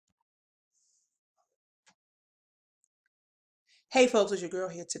Hey folks, it's your girl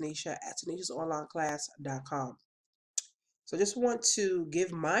here, Tanisha, at Tanisha'sOnlineClass.com. So I just want to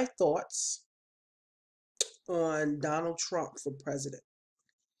give my thoughts on Donald Trump for president.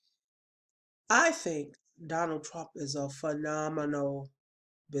 I think Donald Trump is a phenomenal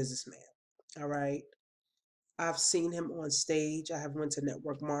businessman. All right. I've seen him on stage. I have went to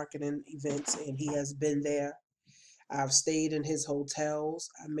network marketing events and he has been there. I've stayed in his hotels.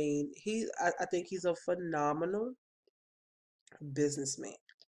 I think he's a phenomenal businessman.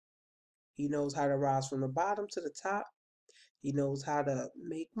 He knows how to rise from the bottom to the top. He knows how to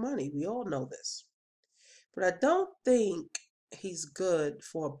make money. We all know this. But I don't think he's good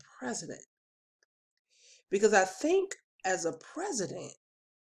for a president because I think as a president,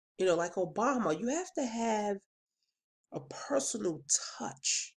 like Obama, you have to have a personal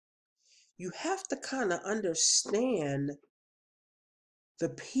touch. You have to kind of understand the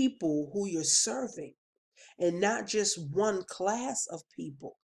people who you're serving and not just one class of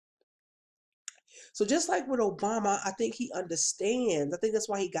people. So just like with Obama, I think he understands. I think that's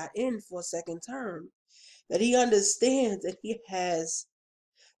why he got in for a second term. That he understands that he has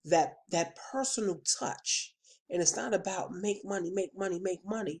that personal touch. And it's not about make money, make money, make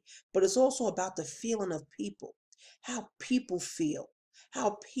money, but it's also about the feeling of people, how people feel,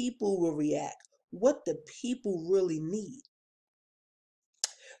 how people will react, what the people really need.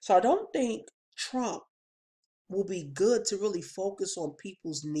 So I don't think Trump will be good to really focus on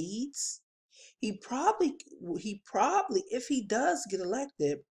people's needs. He probably, if he does get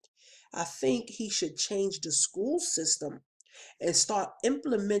elected, I think he should change the school system and start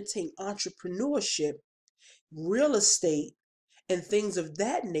implementing entrepreneurship, real estate, and things of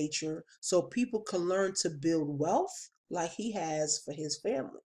that nature so people can learn to build wealth like he has for his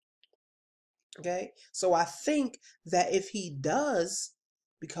family. Okay? So I think that if he does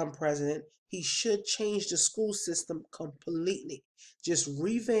become president, he should change the school system completely. Just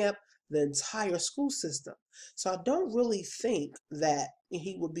revamp the entire school system. So I don't really think that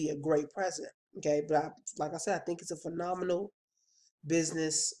he would be a great president. Okay, but like I said, I think he's a phenomenal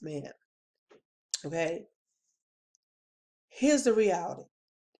businessman. Okay, here's the reality.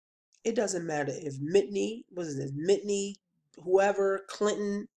 It doesn't matter if Mitney, whoever,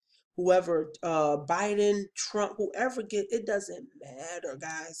 Clinton, whoever, Biden, Trump, whoever it doesn't matter,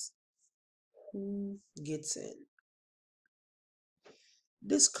 guys, who gets in.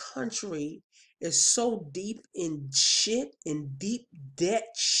 This country is so deep in shit, in deep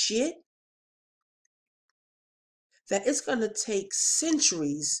debt shit, that it's going to take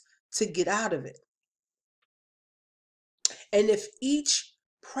centuries to get out of it. And if each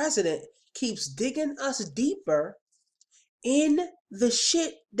president keeps digging us deeper in the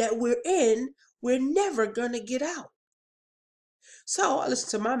shit that we're in, we're never going to get out. So I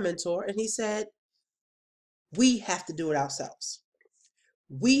listened to my mentor and he said, we have to do it ourselves.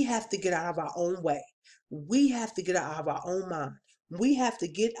 We have to get out of our own way. We have to get out of our own mind. We have to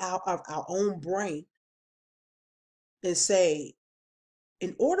get out of our own brain and say,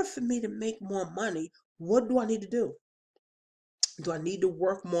 in order for me to make more money, what do I need to do? Do I need to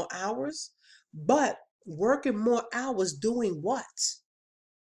work more hours? But working more hours doing what?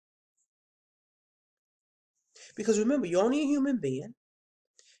 Because remember, you're only a human being.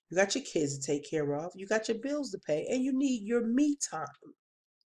 You got your kids to take care of. You got your bills to pay. And you need your me time.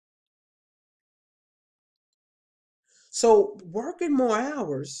 So working more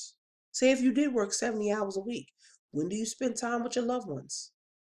hours, say if you did work 70 hours a week, when do you spend time with your loved ones?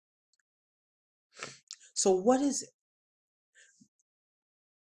 So what is it?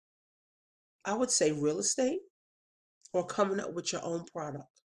 I would say real estate or coming up with your own product.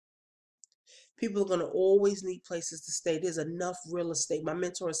 People are going to always need places to stay. There's enough real estate. My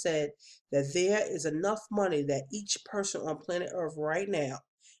mentor said that there is enough money that each person on planet Earth right now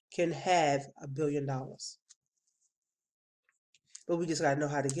can have $1 billion. But we just got to know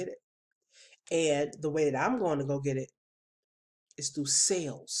how to get it. And the way that I'm going to go get it is through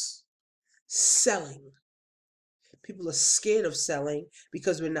sales, selling. People are scared of selling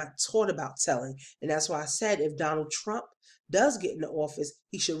because we're not taught about selling. And that's why I said if Donald Trump does get into office,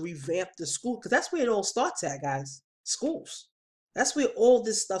 he should revamp the school, because that's where it all starts at, guys. Schools. That's where all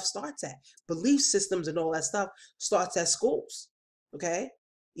this stuff starts at. Belief systems and all that stuff starts at schools. Okay?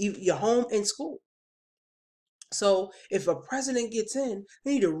 Your home and school. So if a president gets in,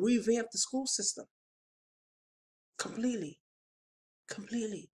 they need to revamp the school system. Completely.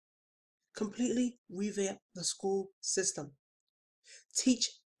 Completely. Completely revamp the school system. Teach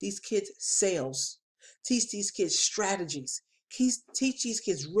these kids sales. Teach these kids strategies. Teach these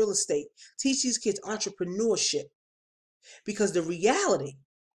kids real estate. Teach these kids entrepreneurship. Because the reality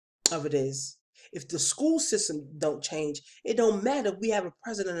of it is, If the school system don't change, it don't matter if we have a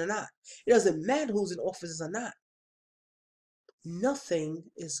president or not. It doesn't matter who's in office or not. Nothing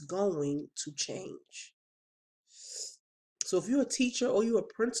is going to change. So if you're a teacher or you're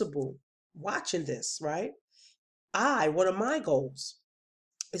a principal watching this, right? One of my goals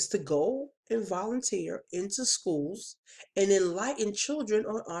is to go and volunteer into schools and enlighten children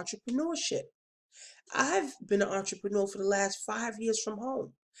on entrepreneurship. I've been an entrepreneur for the last 5 years from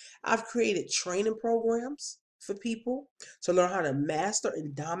home. I've created training programs for people to learn how to master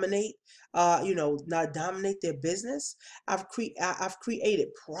and dominate, not dominate their business. I've created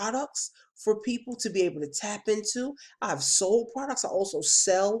products for people to be able to tap into. I've sold products. I also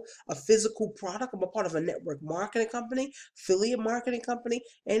sell a physical product. I'm a part of a network marketing company, affiliate marketing company,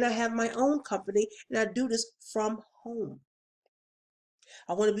 and I have my own company, and I do this from home.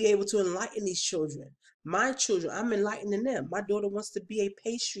 I want to be able to enlighten these children. My children, I'm enlightening them. My daughter wants to be a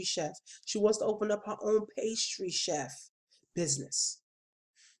pastry chef. She wants to open up her own pastry chef business.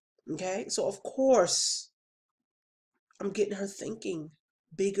 Okay? So, of course, I'm getting her thinking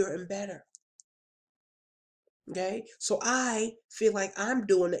bigger and better. Okay? So, I feel like I'm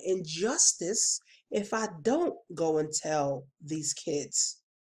doing an injustice if I don't go and tell these kids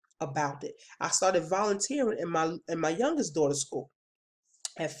about it. I started volunteering in my youngest daughter's school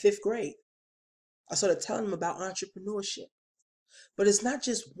at 5th grade. I started telling them about entrepreneurship. But it's not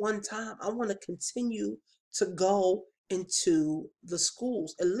just one time. I want to continue to go into the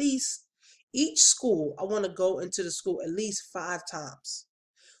schools. At least each school, I want to go into the school at least 5 times.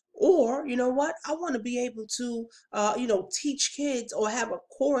 Or, you know what? I want to be able to, teach kids or have a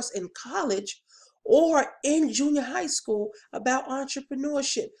course in college or in junior high school about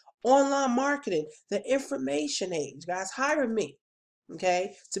entrepreneurship, online marketing, the information age. Guys, hire me,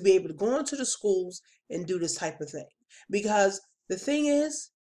 okay, to be able to go into the schools and do this type of thing. Because the thing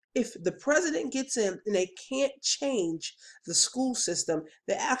is, if the president gets in and they can't change the school system,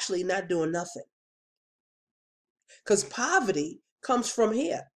 they're actually not doing nothing. Because poverty comes from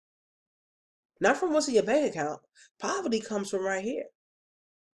here, not from what's in your bank account. Poverty comes from right here.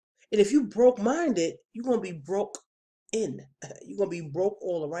 And if you broke minded, you're going to be broke in. You're going to be broke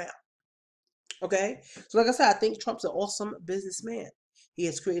all around. Okay? So, like I said, I think Trump's an awesome businessman. He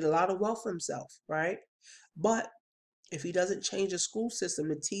has created a lot of wealth for himself, right? But if he doesn't change the school system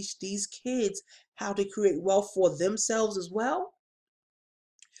to teach these kids how to create wealth for themselves as well,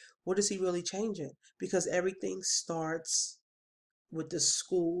 what is he really changing? Because everything starts with the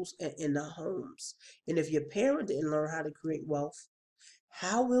schools and in the homes. And if your parent didn't learn how to create wealth,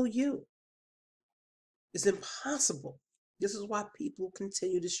 how will you? It's impossible. This is why people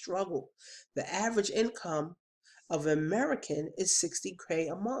continue to struggle. The average income of an American is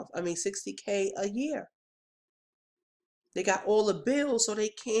 60K a month. 60K a year. They got all the bills, so they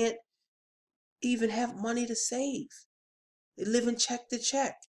can't even have money to save. They live in check to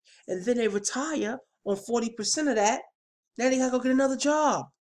check. And then they retire on 40% of that. Now they gotta go get another job.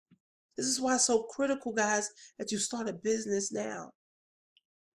 This is why it's so critical, guys, that you start a business now.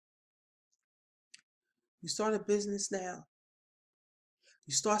 You start a business now.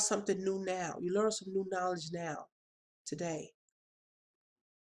 You start something new now. You learn some new knowledge now, today.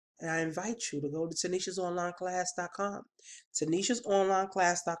 And I invite you to go to Tanisha'sOnlineClass.com.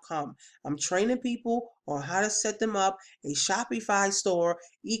 Tanisha'sOnlineClass.com. I'm training people on how to set them up a Shopify store,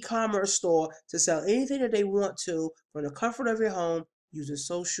 e-commerce store to sell anything that they want to from the comfort of your home using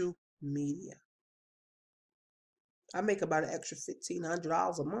social media. I make about an extra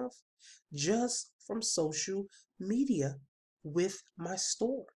 $1,500 a month just from social media with my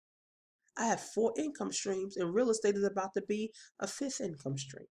store. I have 4 income streams, and real estate is about to be a 5th income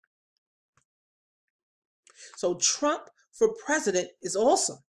stream. So Trump for president is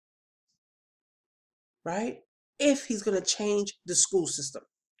awesome, right? If he's going to change the school system.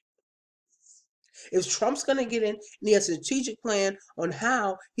 If Trump's going to get in and he has a strategic plan on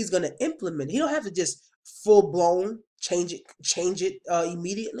how he's going to implement it, he don't have to just full-blown change it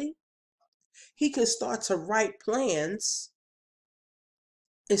immediately. He can start to write plans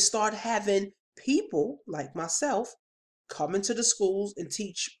and start having people like myself come into the schools and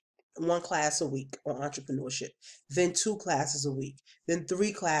teach 1 class a week on entrepreneurship, then 2 classes a week, then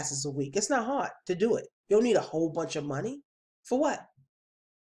 3 classes a week. It's not hard to do it. You don't need a whole bunch of money. For what?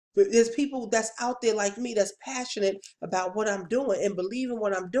 But there's people that's out there like me that's passionate about what I'm doing and believe in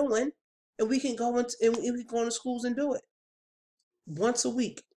what I'm doing, and we can go into schools and do it. Once a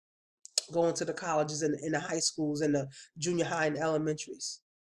week, going to the colleges and the high schools and the junior high and elementaries.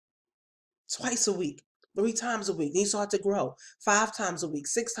 Twice a week, 3 times a week. Then you start to grow. 5 times a week,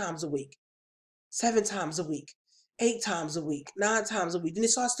 6 times a week, 7 times a week, 8 times a week, 9 times a week. Then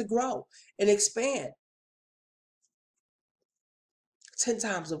it starts to grow and expand 10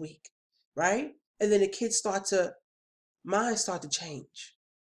 times a week, right? And then the kids minds start to change.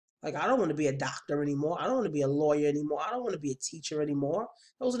 Like, I don't want to be a doctor anymore. I don't want to be a lawyer anymore. I don't want to be a teacher anymore.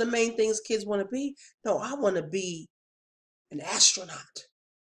 Those are the main things kids want to be. No, I want to be an astronaut.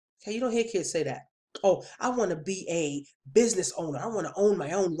 Okay, you don't hear kids say that. Oh, I want to be a business owner. I want to own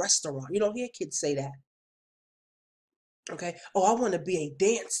my own restaurant. You don't hear kids say that. Okay. Oh, I want to be a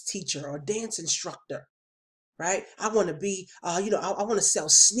dance teacher or dance instructor, right? I want to be, I want to sell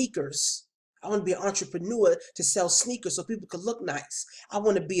sneakers. I want to be an entrepreneur to sell sneakers so people can look nice. I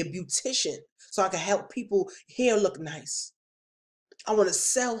want to be a beautician so I can help people hair look nice. I want to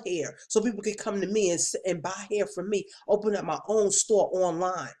sell hair so people can come to me and buy hair from me. Open up my own store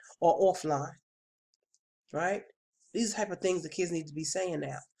online or offline, right? These type of things the kids need to be saying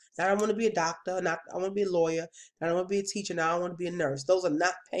now. Now I want to be a doctor, not I want to be a lawyer, now I want to be a teacher, now I want to be a nurse. Those are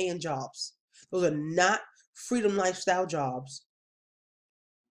not paying jobs. Those are not freedom lifestyle jobs.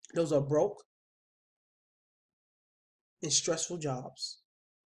 Those are broke and stressful jobs.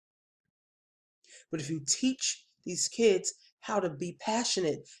 But if you teach these kids how to be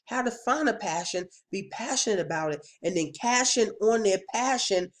passionate, how to find a passion, be passionate about it, and then cash in on their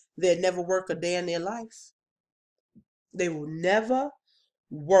passion, they'll never work a day in their life. They will never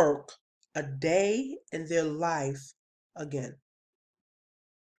work a day in their life again.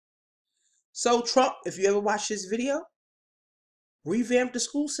 So Trump, if you ever watch this video, revamp the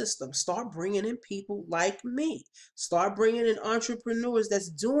school system. Start bringing in people like me. Start bringing in entrepreneurs that's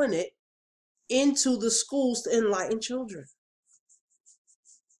doing it into the schools to enlighten children.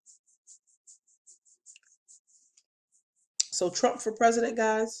 So Trump for president,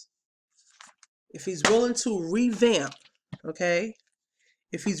 guys, if he's willing to revamp, okay,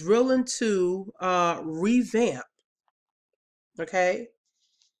 if he's willing to revamp, okay,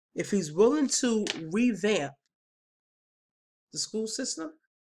 if he's willing to revamp the school system,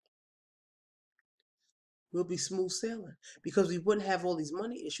 we'll be smooth sailing because we wouldn't have all these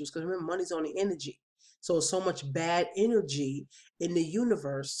money issues. Because remember, money's only energy. So it's so much bad energy in the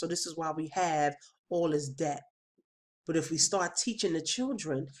universe. So this is why we have all this debt. But if we start teaching the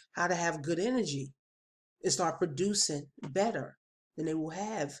children how to have good energy and start producing better, then they will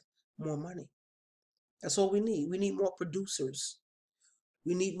have more money. That's all we need. We need more producers.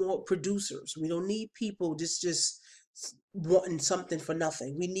 We need more producers. We don't need people just wanting something for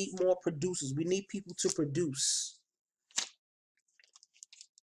nothing. We need more producers. We need people to produce.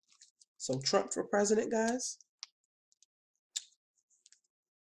 So Trump for president, guys,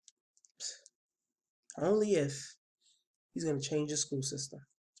 only if he's going to change the school system.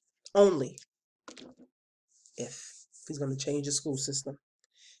 Only if he's going to change the school system.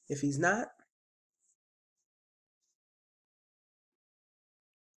 If he's not,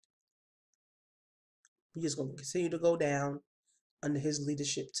 we're just going to continue to go down under his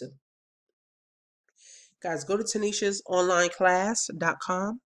leadership too. Guys, go to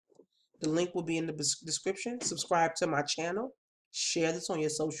tanishasonlineclass.com. The link will be in the description. Subscribe to my channel. Share this on your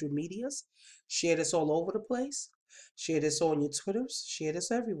social medias. Share this all over the place. Share this on your Twitters. Share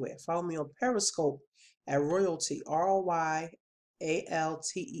this everywhere. Follow me on Periscope at Royalty, ROYALTEA.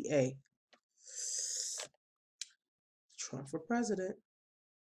 Trump for president.